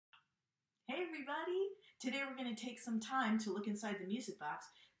everybody! Today we're going to take some time to look inside the music box,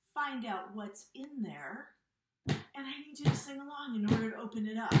 find out what's in there, and I need you to sing along in order to open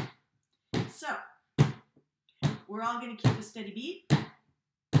it up. So, we're all going to keep a steady beat,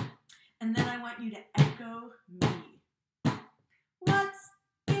 and then I want you to echo me. What's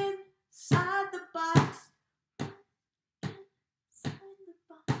inside the box? Inside the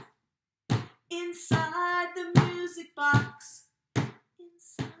box. Inside the music box.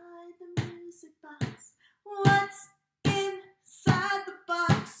 Inside the music box. What's inside the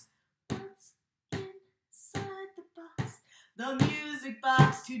box? What's inside the box? The music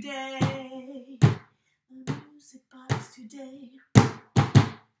box today. The music box today.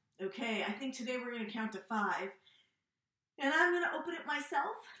 Okay, I think today we're going to count to 5. And I'm going to open it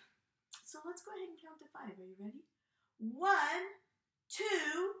myself. So let's go ahead and count to 5. Are you ready? 1, 2,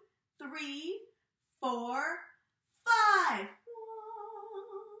 3, 4, 5.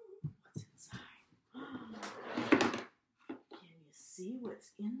 What's inside? Can you see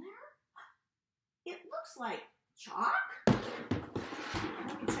what's in there? It looks like chalk.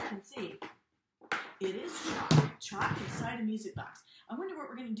 Let me check and see. It is chalk. Chalk inside a music box. I wonder what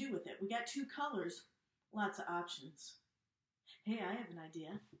we're going to do with it. We got 2 colors. Lots of options. Hey, I have an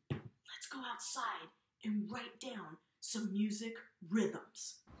idea. Let's go outside and write down some music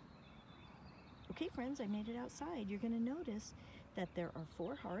rhythms. Okay, friends, I made it outside. You're going to notice that there are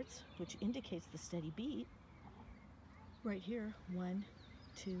 4 hearts, which indicates the steady beat. Right here, 1,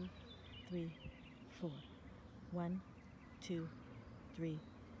 2, 3, 4. 1, 2, 3,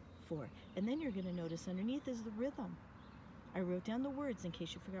 4. And then you're going to notice underneath is the rhythm. I wrote down the words in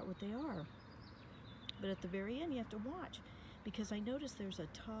case you forgot what they are. But at the very end, you have to watch, because I noticed there's a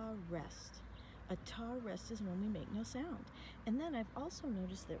ta rest. A ta rest is when we make no sound. And then I've also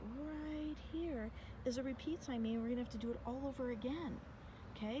noticed that right here is a repeat sign, meaning we're going to have to do it all over again.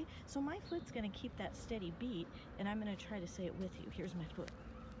 Okay? So my foot's going to keep that steady beat, and I'm going to try to say it with you. Here's my foot.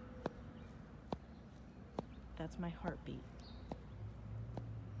 That's my heartbeat.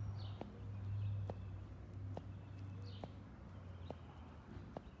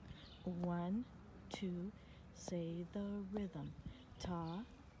 One, 2, say the rhythm. Ta,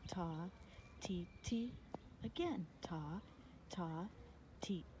 ta, ti, ti. Again, ta, ta,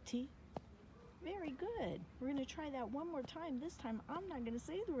 ti, ti. Very good. We're going to try that one more time. This time, I'm not going to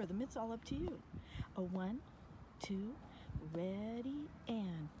say the rhythm. It's all up to you. A 1, 2, ready,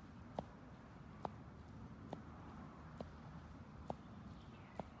 and.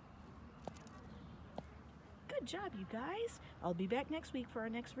 Good job, you guys. I'll be back next week for our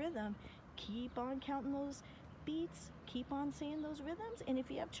next rhythm. Keep on counting those beats. Keep on saying those rhythms. And if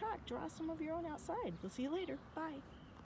you have chalk, draw some of your own outside. We'll see you later. Bye.